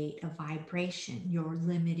create a vibration, your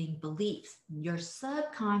limiting beliefs, your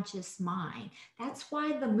subconscious mind. That's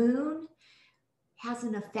why the moon has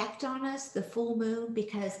an effect on us, the full moon,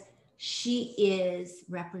 because she is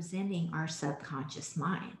representing our subconscious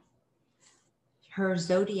mind. Her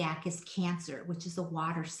zodiac is Cancer, which is a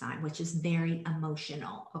water sign, which is very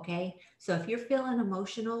emotional. Okay. So if you're feeling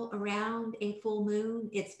emotional around a full moon,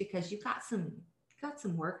 it's because you got some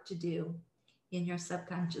work to do in your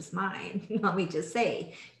subconscious mind. Let me just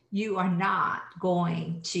say, you are not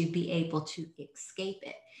going to be able to escape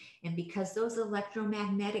it. And because those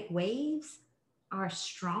electromagnetic waves are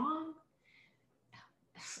strong,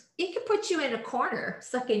 it could put you in a corner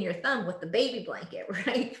sucking your thumb with the baby blanket,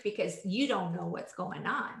 right? Because you don't know what's going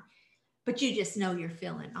on, but you just know you're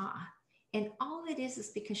feeling off. And all it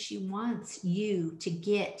is because she wants you to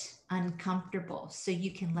get uncomfortable so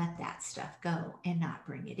you can let that stuff go and not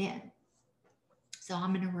bring it in. So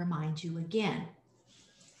I'm going to remind you again,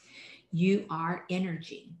 you are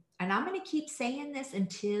energy. And I'm going to keep saying this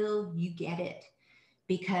until you get it,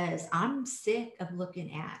 because I'm sick of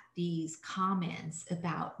looking at these comments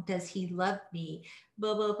about, does he love me?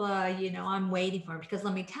 Blah, blah, blah. You know, I'm waiting for him. Because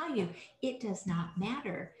let me tell you, it does not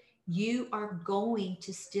matter. You are going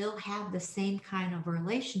to still have the same kind of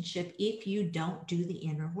relationship if you don't do the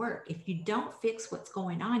inner work. If you don't fix what's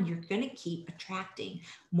going on, you're going to keep attracting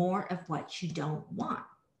more of what you don't want.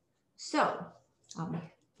 So,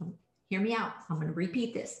 hear me out. I'm going to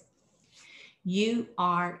repeat this. You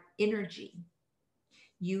are energy.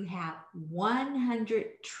 You have 100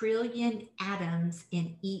 trillion atoms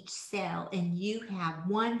in each cell, and you have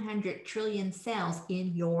 100 trillion cells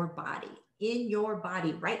in your body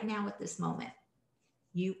right now at this moment.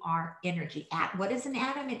 You are energy. What is an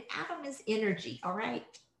atom? An atom is energy, all right?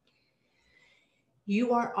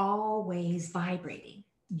 You are always vibrating.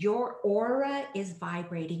 Your aura is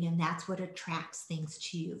vibrating, and that's what attracts things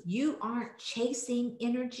to you. You aren't chasing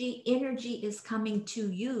energy. Energy is coming to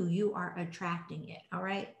you. You are attracting it, all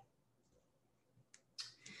right?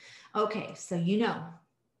 Okay, so you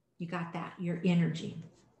got that, your energy.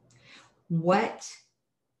 What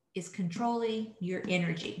is controlling your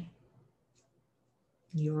energy?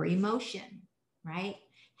 Your emotion, right?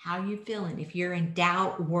 How you feeling? If you're in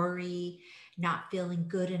doubt, worry, not feeling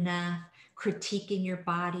good enough, critiquing your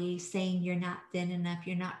body, saying you're not thin enough,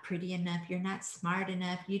 you're not pretty enough, you're not smart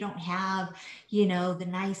enough, you don't have, the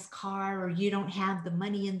nice car, or you don't have the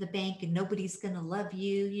money in the bank and nobody's going to love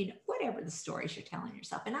you, whatever the stories you're telling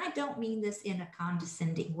yourself. And I don't mean this in a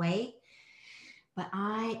condescending way, but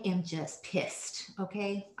I am just pissed.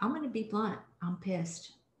 Okay. I'm going to be blunt. I'm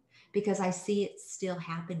pissed because I see it still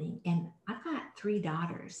happening. And I've got 3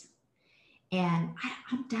 daughters, and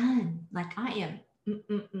I'm done. Like, I am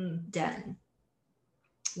done.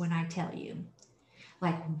 When I tell you,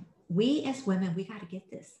 like, we as women, we got to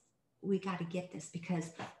get this. We got to get this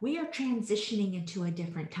because we are transitioning into a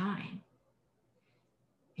different time.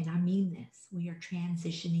 And I mean this, we are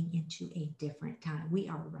transitioning into a different time. We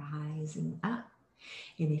are rising up.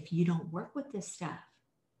 And if you don't work with this stuff,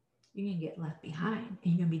 you're going to get left behind,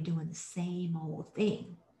 and you're going to be doing the same old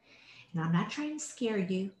thing. And I'm not trying to scare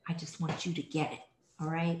you. I just want you to get it. All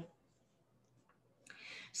right.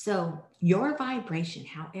 So your vibration,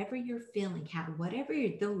 however you're feeling, whatever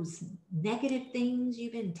those negative things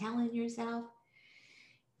you've been telling yourself,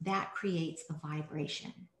 that creates a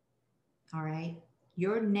vibration. All right.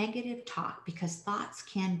 Your negative talk, because thoughts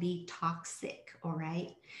can be toxic. All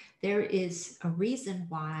right. There is a reason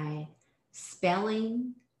why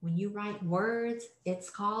spelling, when you write words, it's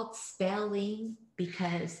called spelling,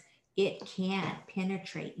 because it can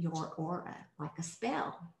penetrate your aura like a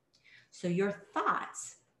spell. So your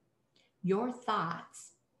thoughts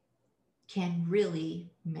can really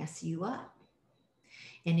mess you up.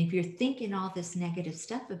 And if you're thinking all this negative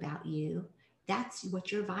stuff about you, that's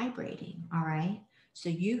what you're vibrating, all right? So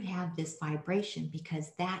you have this vibration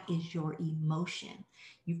because that is your emotion.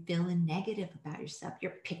 You're feeling negative about yourself.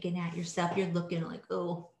 You're picking at yourself. You're looking like,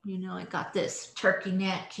 oh, I got this turkey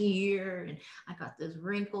neck here, and I got this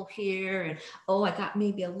wrinkle here, and oh, I got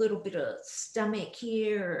maybe a little bit of stomach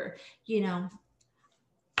here, or,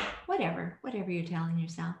 whatever you're telling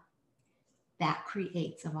yourself, that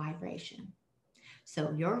creates a vibration.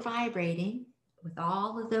 So you're vibrating with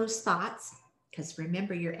all of those thoughts, because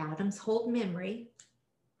remember, your atoms hold memory.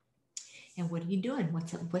 And what are you doing?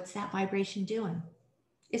 What's that vibration doing?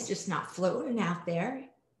 It's just not floating out there.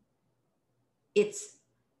 It's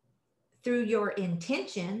through your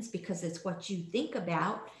intentions, because it's what you think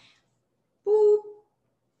about. Boop.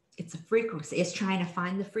 It's a frequency. It's trying to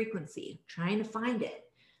find the frequency, trying to find it.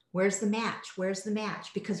 Where's the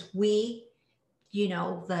match? Because we you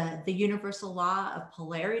know, the universal law of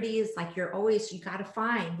polarity is like you got to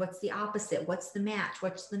find what's the opposite, what's the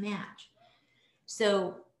match.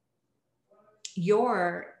 So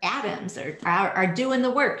your atoms are doing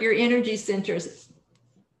the work, your energy centers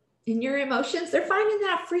and your emotions, they're finding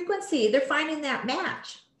that frequency, they're finding that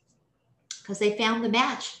match because they found the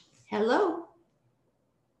match. Hello,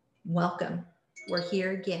 welcome, we're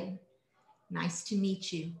here again, nice to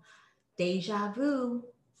meet you. Deja vu,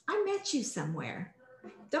 I met you somewhere.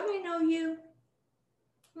 Don't I know you?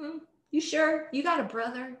 You sure? You got a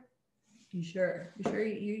brother? You sure?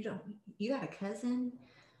 You don't? You got a cousin?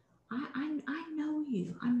 I know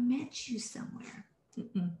you. I met you somewhere.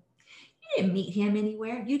 You didn't meet him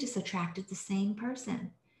anywhere. You just attracted the same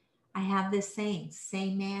person. I have this saying,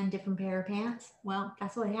 same man, different pair of pants. Well,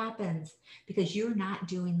 that's what happens because you're not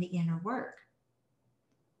doing the inner work.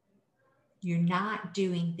 You're not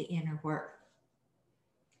doing the inner work.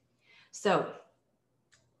 So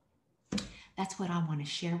that's what I want to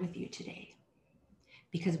share with you today,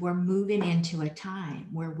 because we're moving into a time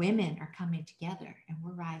where women are coming together and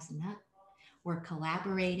we're rising up. We're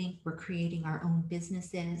collaborating, we're creating our own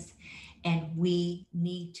businesses, and we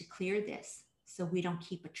need to clear this so we don't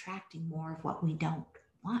keep attracting more of what we don't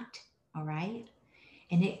want. All right.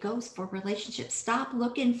 And it goes for relationships. Stop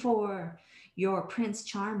looking for your Prince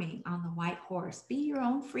Charming on the white horse. Be your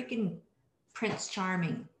own freaking Prince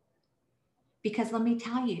Charming. Because let me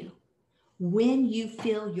tell you, when you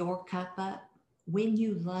fill your cup up, when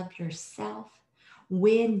you love yourself,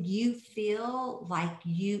 when you feel like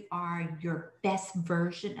you are your best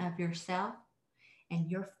version of yourself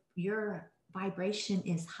and your vibration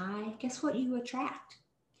is high, guess what you attract?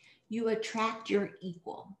 You attract your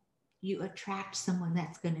equal. You attract someone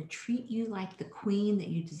that's going to treat you like the queen that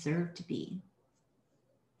you deserve to be.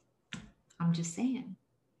 I'm just saying.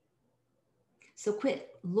 So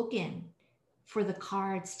quit looking for the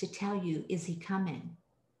cards to tell you, is he coming?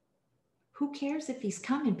 Who cares if he's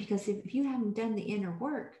coming? Because if you haven't done the inner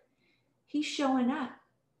work, he's showing up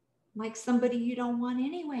like somebody you don't want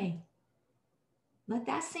anyway. Let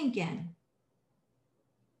that sink in.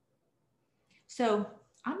 So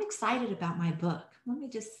I'm excited about my book. Let me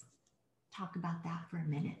just talk about that for a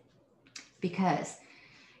minute, because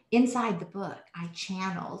inside the book, I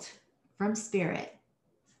channeled from Spirit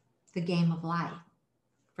the game of life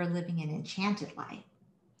for living an enchanted life.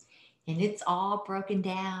 And it's all broken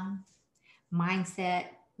down. Mindset,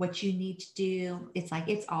 what you need to do. It's like,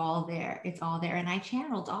 it's all there. It's all there. And I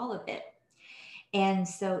channeled all of it. And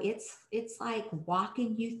so it's like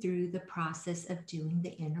walking you through the process of doing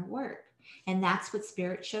the inner work. And that's what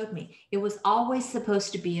Spirit showed me. It was always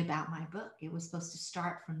supposed to be about my book. It was supposed to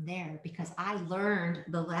start from there because I learned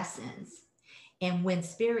the lessons. And when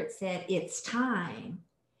Spirit said it's time,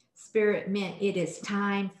 Spirit meant it is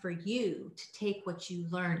time for you to take what you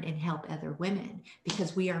learned and help other women,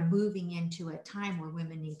 because we are moving into a time where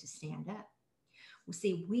women need to stand up. Well,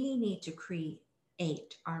 see, we need to create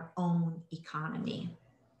our own economy.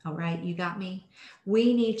 All right, you got me?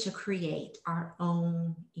 We need to create our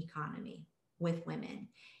own economy with women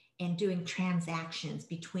and doing transactions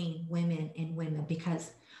between women and women,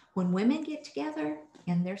 because when women get together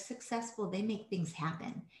and they're successful, they make things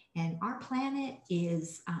happen. And our planet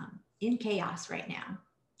is in chaos right now.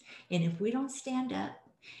 And if we don't stand up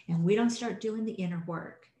and we don't start doing the inner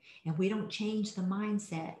work and we don't change the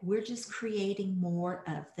mindset, we're just creating more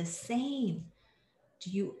of the same. Do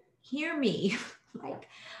you hear me? Like,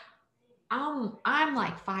 I'm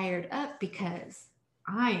like fired up because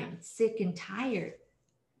I am sick and tired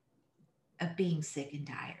of being sick and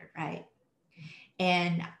tired, right?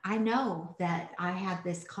 And I know that I have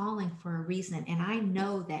this calling for a reason. And I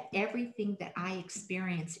know that everything that I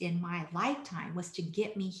experienced in my lifetime was to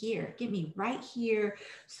get me here, get me right here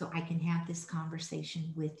so I can have this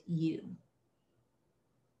conversation with you.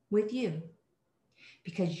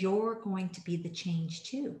 Because you're going to be the change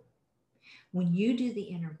too. When you do the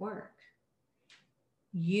inner work,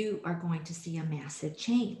 you are going to see a massive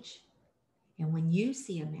change. And when you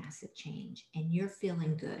see a massive change and you're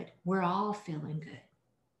feeling good, we're all feeling good.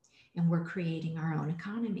 And we're creating our own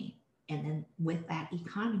economy. And then with that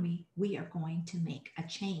economy, we are going to make a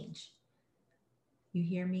change. You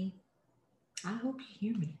hear me? I hope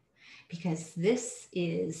you hear me. Because this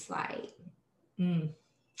is like,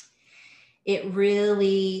 it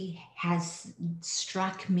really has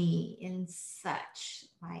struck me in such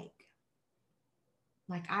like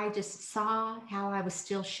I just saw how I was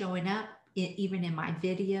still showing up, even in my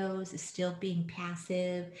videos, is still being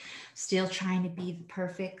passive, still trying to be the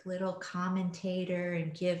perfect little commentator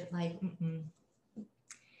and give like,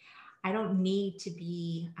 I don't need to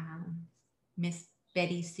be Miss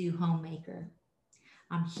Betty Sue Homemaker.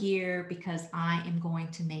 I'm here because I am going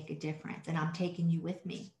to make a difference, and I'm taking you with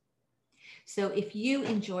me. So if you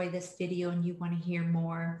enjoy this video and you want to hear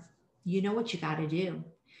more, you know what you got to do,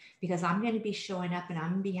 because I'm going to be showing up and I'm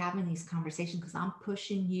going to be having these conversations because I'm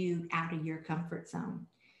pushing you out of your comfort zone.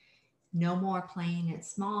 No more playing it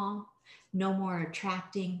small. No more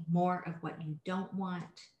attracting more of what you don't want.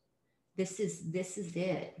 This is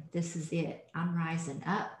it. This is it. I'm rising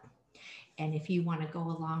up. And if you want to go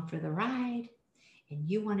along for the ride and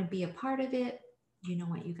you want to be a part of it, you know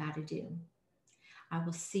what you got to do. I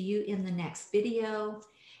will see you in the next video,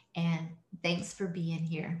 and thanks for being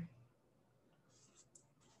here.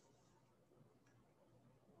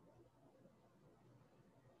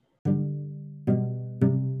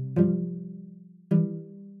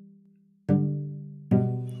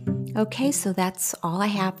 Okay, so that's all I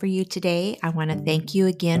have for you today. I want to thank you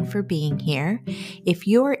again for being here. If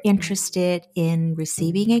you're interested in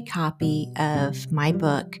receiving a copy of my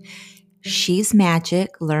book, She's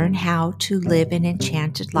Magic, Learn How to Live an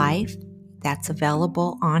Enchanted Life, that's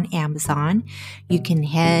available on Amazon. You can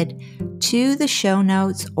head to the show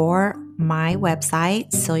notes or my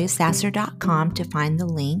website, celiasasser.com, to find the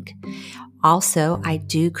link. Also, I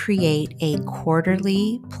do create a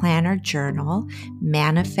quarterly planner journal,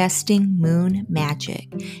 Manifesting Moon Magic,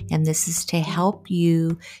 and this is to help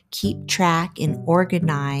you keep track and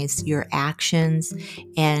organize your actions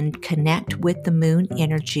and connect with the moon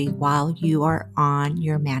energy while you are on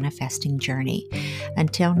your manifesting journey.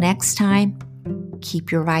 Until next time,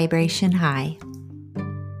 keep your vibration high.